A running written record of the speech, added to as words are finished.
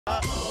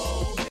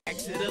Uh-oh, back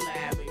to the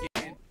lab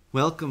again.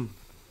 Welcome,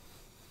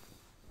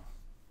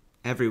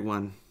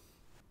 everyone.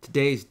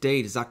 Today's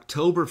date is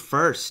October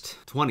 1st,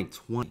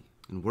 2020,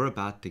 and we're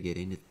about to get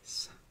into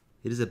this.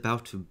 It is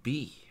about to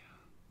be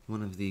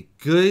one of the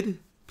good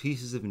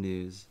pieces of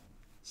news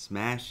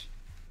Smash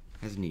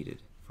has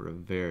needed for a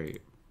very,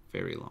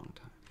 very long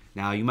time.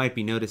 Now, you might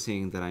be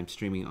noticing that I'm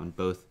streaming on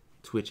both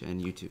Twitch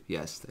and YouTube.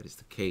 Yes, that is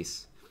the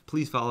case.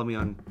 Please follow me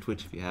on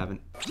Twitch if you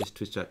haven't. Just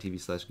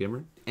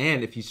twitch.tv/gamer.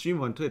 And if you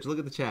stream on Twitch, look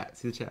at the chat.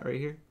 See the chat right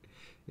here?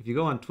 If you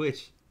go on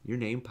Twitch, your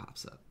name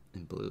pops up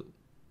in blue.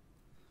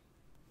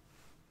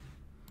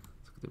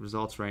 Let's look at the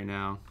results right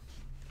now.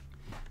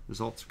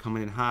 Results are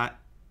coming in hot.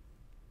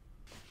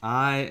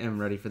 I am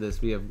ready for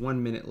this. We have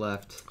 1 minute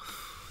left.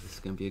 This is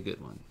going to be a good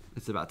one.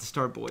 It's about to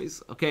start,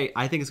 boys. Okay,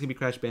 I think it's going to be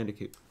Crash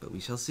Bandicoot, but we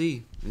shall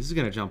see. This is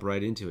going to jump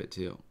right into it,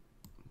 too.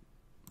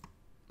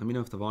 Let me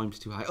know if the volume's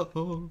too high.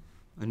 Oh.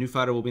 A new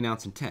fighter will be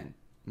announced in 10,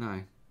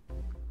 9.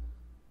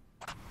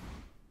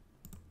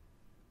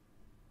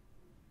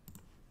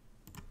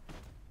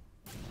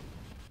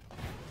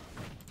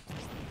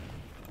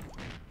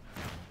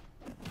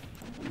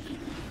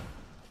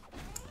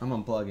 I'm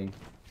unplugging.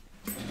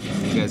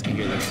 You guys can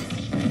hear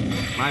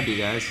this. Might be,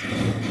 guys.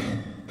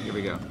 Here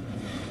we go.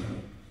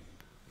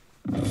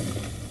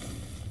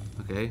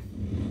 Okay.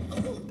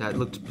 That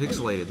looked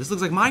pixelated. This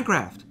looks like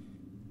Minecraft.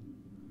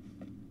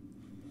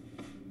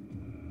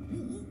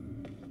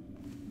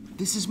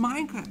 This is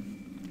Minecraft.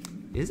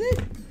 Is it?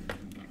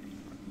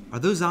 Are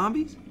those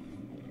zombies?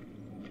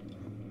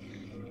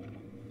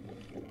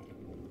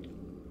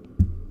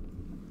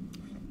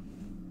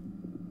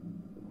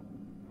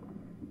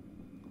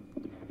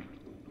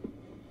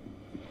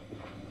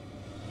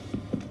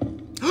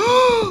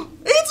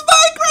 It's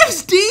Minecraft,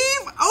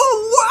 Steve!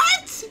 Oh,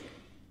 what?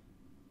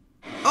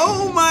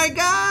 Oh my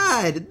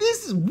god!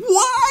 This is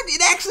what?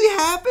 It actually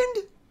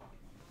happened?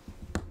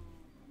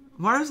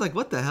 Mario's like,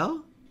 what the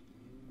hell?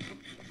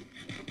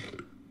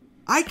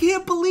 I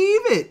can't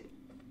believe it!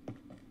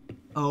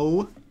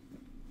 Oh.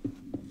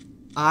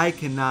 I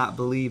cannot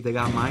believe they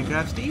got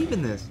Minecraft Steve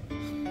in this.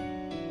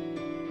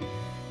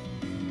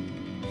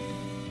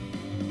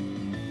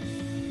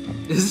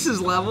 Is this his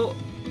level?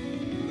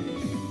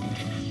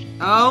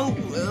 Oh.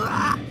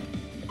 Ah.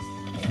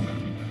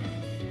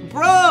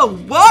 Bro,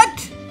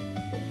 what?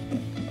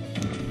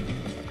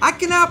 I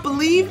cannot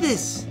believe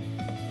this.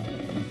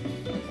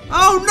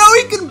 Oh no,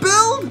 he can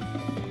build?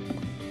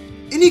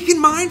 And he can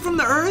mine from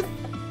the earth?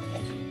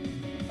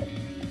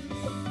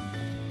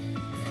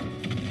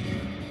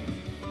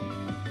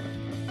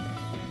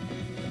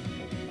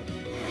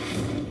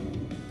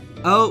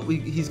 Oh,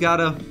 he's got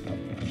a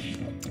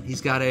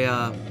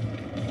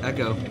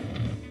echo.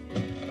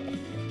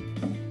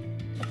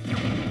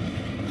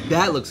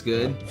 That looks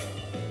good.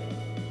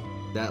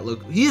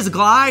 He has a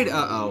glide.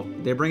 Uh-oh,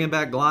 they're bringing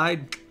back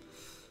glide.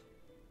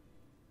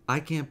 I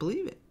can't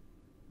believe it.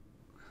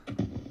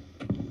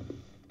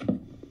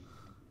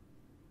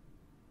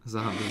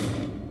 Zombie.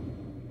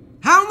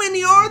 How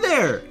many are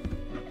there?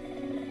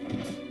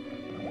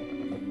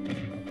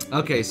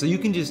 Okay, so you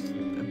can just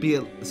be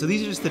so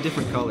these are just the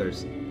different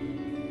colors.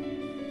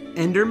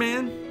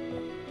 Enderman?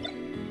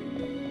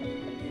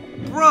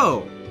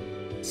 Bro,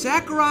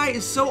 Sakurai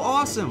is so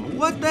awesome.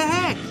 What the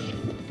heck?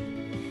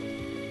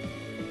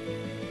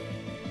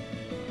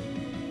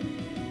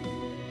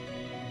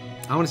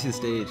 I want to see the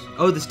stage.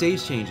 Oh, the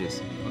stage changes.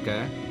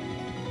 Okay.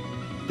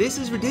 This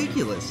is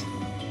ridiculous.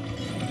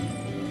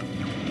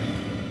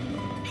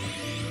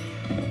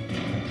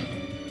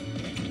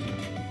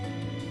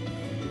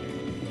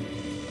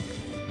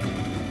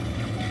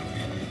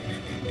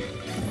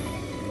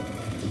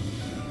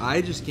 I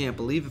just can't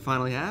believe it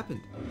finally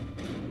happened.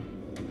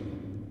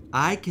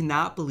 I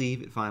cannot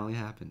believe it finally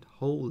happened.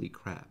 Holy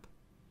crap.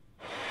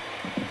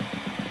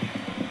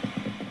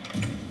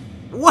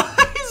 What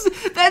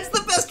is... That's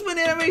the best win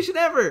animation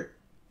ever!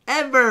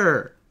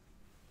 Ever!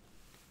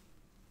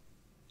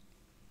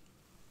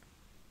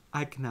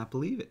 I cannot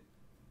believe it.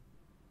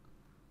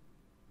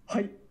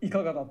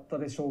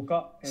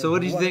 So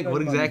what did you think?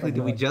 What exactly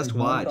did we just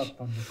watch?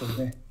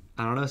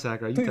 I don't know,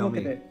 Sakurai, you tell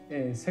me.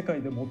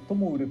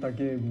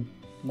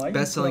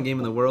 Best-selling game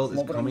in the world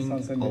is coming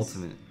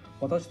Ultimate.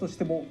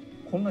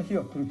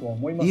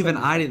 Even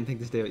I didn't think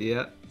this day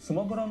yet.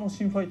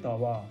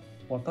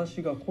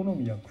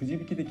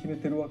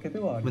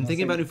 When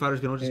thinking about new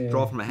fighters, we don't just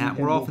draw from a hat.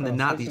 More often than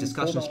not, these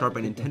discussions start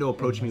by Nintendo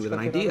approaching me with an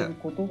idea.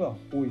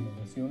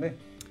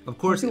 Of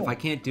course, if I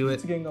can't do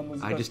it,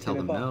 I just tell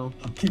them no.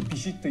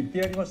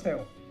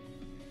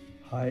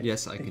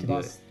 Yes, I can do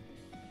it.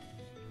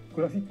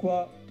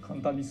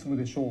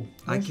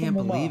 I can't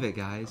believe it,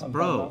 guys.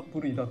 Bro.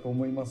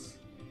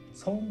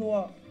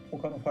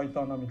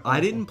 I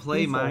didn't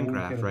play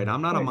Minecraft, right?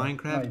 I'm not a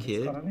Minecraft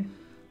kid,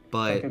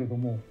 but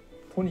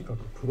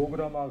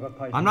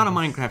I'm not a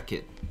Minecraft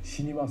kid.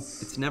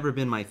 It's never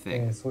been my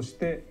thing.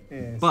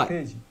 But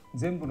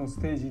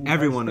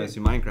everyone knows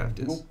who Minecraft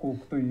is.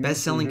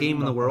 Best-selling game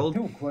in the world.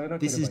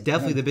 This is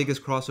definitely the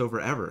biggest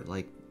crossover ever.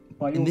 Like,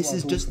 And this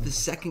is just the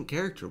second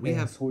character. We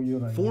have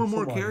 4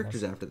 more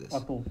characters after this.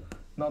 あと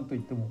なんとい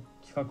っても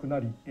企画な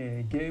り、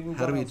ゲーム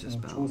バランス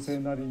の調整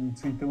なりに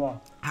ついて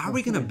は How are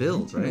we gonna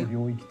build, 未知の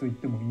領域と言っ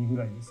てもいいぐ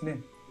らいですね。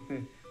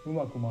で、う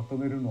まくまと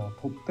めるのは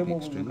とっても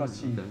難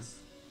しいで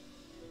す。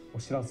お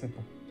知らせと、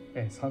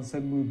参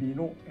戦ムービー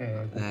の、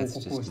ご報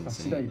告をした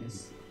次第で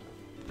す。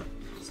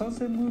参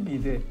戦ムービ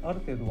ーである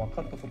程度分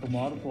かったこと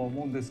もあるとは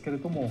思うんですけれ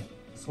ども、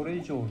それ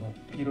以上の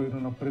いろいろ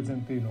なプレゼ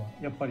ンというのは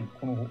やっぱり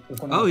この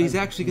行う Oh, he's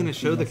actually going to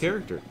show the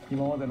character.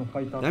 今までのフ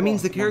ァイターとは That means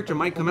the character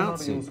might come out 要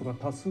soon. 素が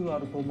多数あ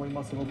ると思い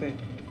ますので、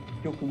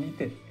よく見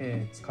て、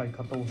使い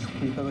方を知っ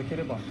ていただけ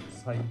れば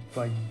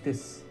幸いで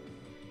す。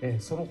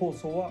その放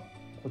送は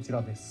こち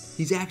らで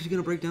す。 He's actually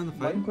going to break down the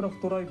マイ fight. ンクラ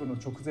フトライブの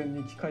直前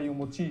に機械を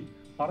持ち、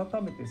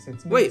改めて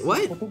説明 Wait, す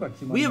what? ることが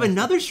決ま We り have まし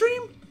た。 another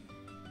stream?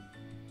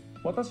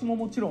 私も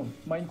もちろん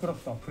マインクラ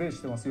フトはプレイ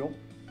してますよ。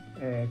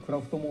クラ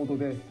フトモード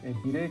で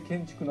美麗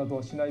建築など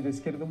はしないで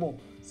すけれども、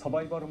サ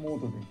バイバルモ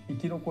ードで生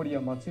き残り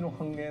や街の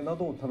繁栄な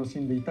どを楽し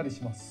んでいたり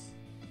します。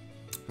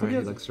とりあ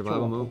えず今日は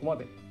ここま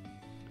で。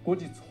後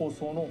日放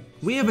送の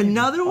We have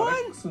another one? ア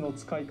レックスの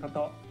使い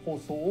方放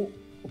送を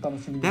お楽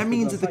しみにしてくだ That さい。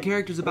 means that the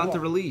character's about to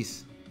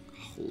release.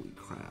 Holy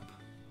crap.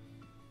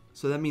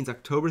 So that means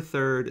October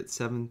 3rd at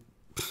 7.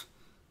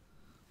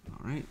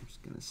 Alright, I'm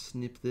just going to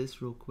snip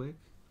this real quick.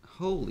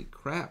 Holy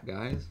crap,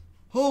 guys.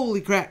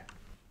 Holy crap.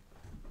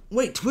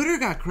 Wait, Twitter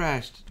got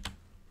crashed.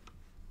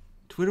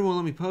 Twitter won't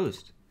let me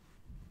post.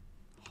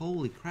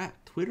 Holy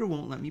crap, Twitter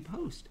won't let me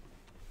post.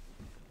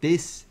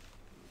 This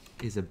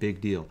is a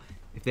big deal.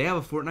 If they have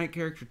a Fortnite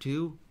character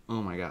too,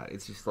 oh my god,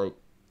 it's just like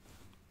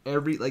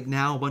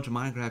now a bunch of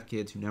Minecraft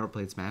kids who never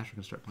played Smash are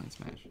gonna start playing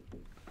Smash.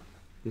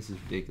 This is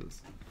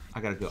ridiculous.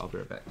 I gotta go, I'll be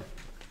right back.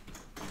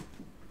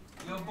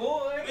 Yo,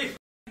 boy!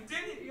 They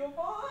did it, yo,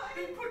 boy!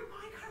 They put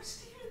Minecraft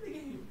Steve in the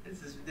game!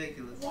 This is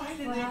ridiculous. Why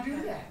did they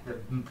do that? The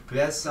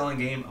best selling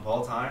game of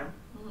all time,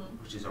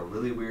 which is a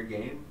really weird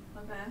game,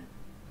 Okay.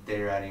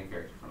 they're adding a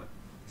character from it.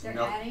 They're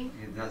adding?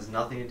 It has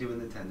nothing to do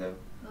with Nintendo.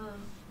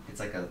 It's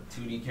like a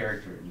 2D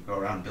character, and you go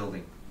around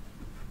building.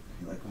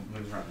 He like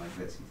moves around like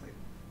this. He's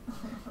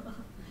like,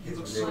 He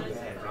looks so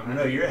bad. I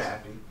know you're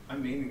happy.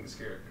 I'm maining this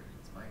character.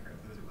 It's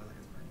Minecraft. It was like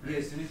it's Minecraft. Yeah,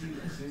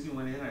 as soon as you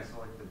went in, I saw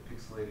like the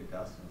pixelated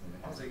dust.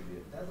 I was like,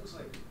 that looks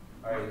like.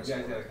 Alright, you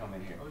guys gotta come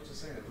in here. I was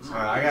just saying that.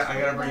 Alright, I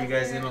gotta bring you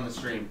guys in on the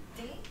stream.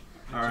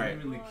 I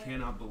genuinely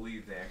cannot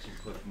believe they actually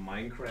put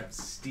Minecraft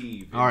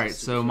Steve. Alright,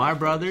 so my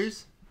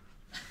brothers,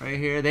 right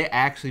here, they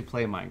actually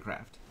play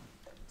Minecraft.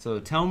 So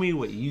tell me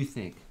what you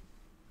think.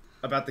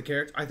 About the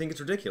character, I think it's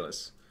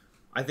ridiculous.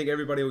 I think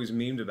everybody always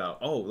memed about,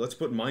 oh, let's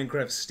put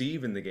Minecraft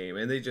Steve in the game,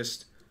 and they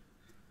just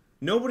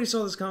nobody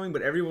saw this coming,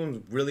 but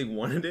everyone really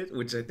wanted it,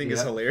 which I think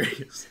is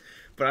hilarious.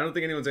 But I don't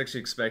think anyone's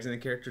actually expecting the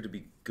character to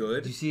be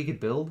good. Did you see he could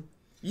build?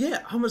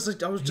 Yeah, I was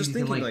just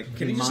thinking,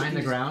 can he just mine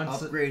the ground,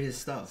 upgrade his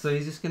stuff? So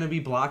he's just gonna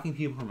be blocking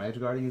people from edge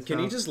guarding his Can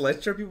he just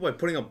ledge trap people by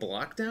putting a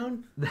block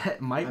down?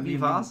 That might be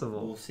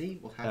possible. We'll see.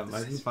 We'll have That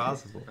to might be see.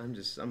 possible.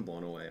 I'm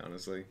blown away,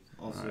 honestly.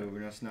 Also, we're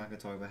just not gonna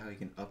talk about how he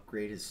can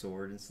upgrade his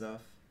sword and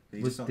stuff.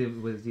 He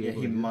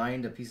He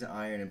mined a piece of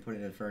iron and put it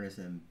in a furnace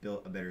and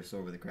built a better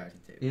sword with a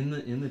crafting table.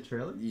 in the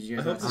trailer?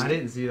 I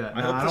didn't see that. I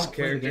No, hope I this don't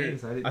play the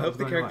character. games. I hope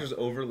the character's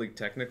overly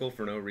technical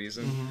for no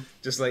reason.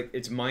 Just like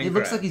it's Minecraft. It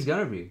looks like he's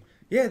gonna be.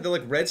 Yeah, the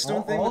like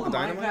redstone thing all with the the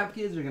dynamite. Minecraft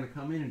kids are gonna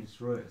come in and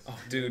destroy us. Oh,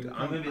 dude,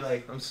 I'm gonna be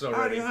like, I'm so I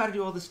already ready. know how to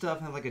do all this stuff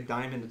and have like a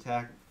diamond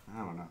attack. I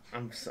don't know.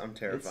 I'm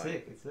terrified. It's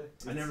sick. It's sick.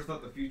 I never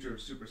thought the future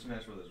of Super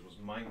Smash Bros. Was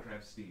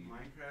Minecraft Steve.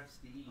 Minecraft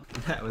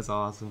Steve. That was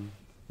awesome.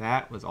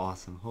 That was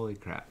awesome. Holy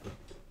crap.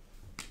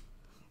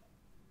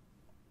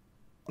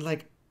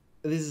 Like,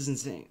 this is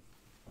insane.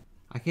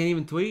 I can't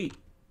even tweet.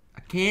 I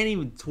can't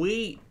even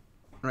tweet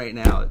right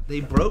now.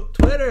 They broke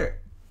Twitter.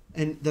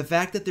 And the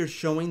fact that they're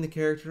showing the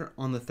character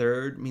on the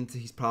 3rd means that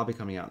he's probably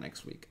coming out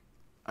next week.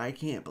 I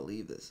can't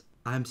believe this.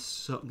 I'm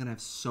gonna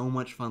have so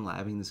much fun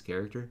labbing this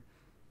character.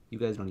 You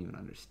guys don't even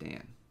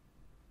understand.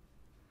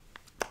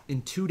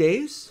 In 2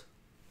 days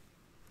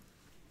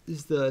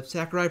is the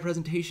Sakurai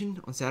presentation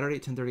on Saturday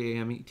at 10:30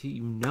 a.m. ET.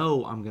 You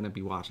know I'm gonna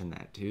be watching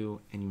that too,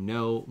 and you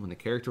know when the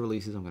character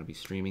releases, I'm gonna be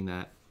streaming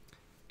that,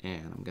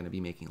 and I'm gonna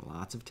be making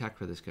lots of tech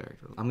for this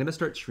character. I'm gonna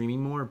start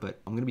streaming more, but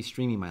I'm gonna be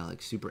streaming my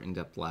like super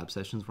in-depth lab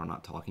sessions where I'm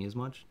not talking as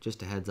much.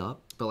 Just a heads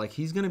up. But like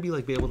he's gonna be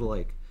like able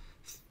to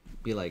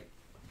be like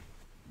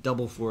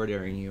double forward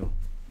airing you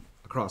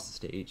across the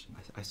stage.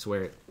 I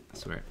swear it. I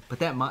swear it. But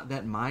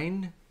that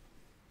mine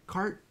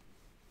cart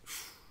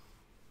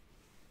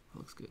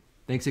looks good.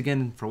 Thanks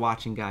again for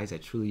watching, guys. I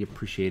truly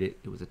appreciate it.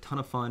 It was a ton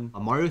of fun.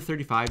 Mario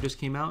 35 just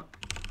came out,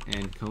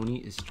 and Coney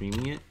is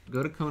streaming it.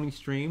 Go to Coney's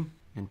stream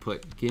and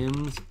put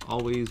Gims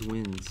always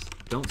wins.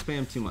 Don't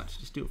spam too much.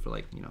 Just do it for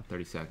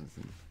 30 seconds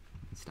and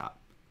stop.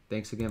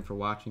 Thanks again for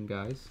watching,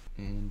 guys,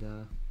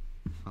 and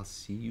I'll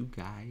see you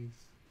guys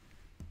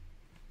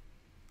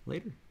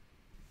later.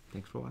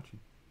 Thanks for watching.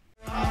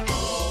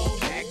 Uh-oh,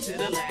 back to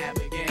the lab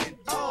again.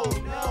 Oh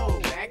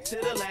no, back to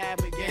the lab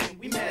again.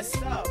 We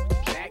messed up.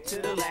 Back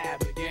to the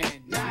lab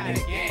again. Not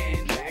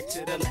again. Back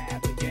to the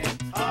lab again.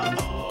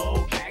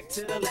 Uh-oh, back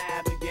to the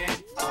lab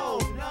again. Oh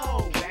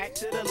no, back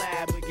to the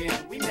lab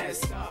again. We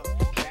messed up.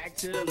 Back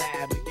to the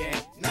lab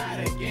again. Not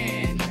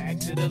again. Back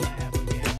to the lab again.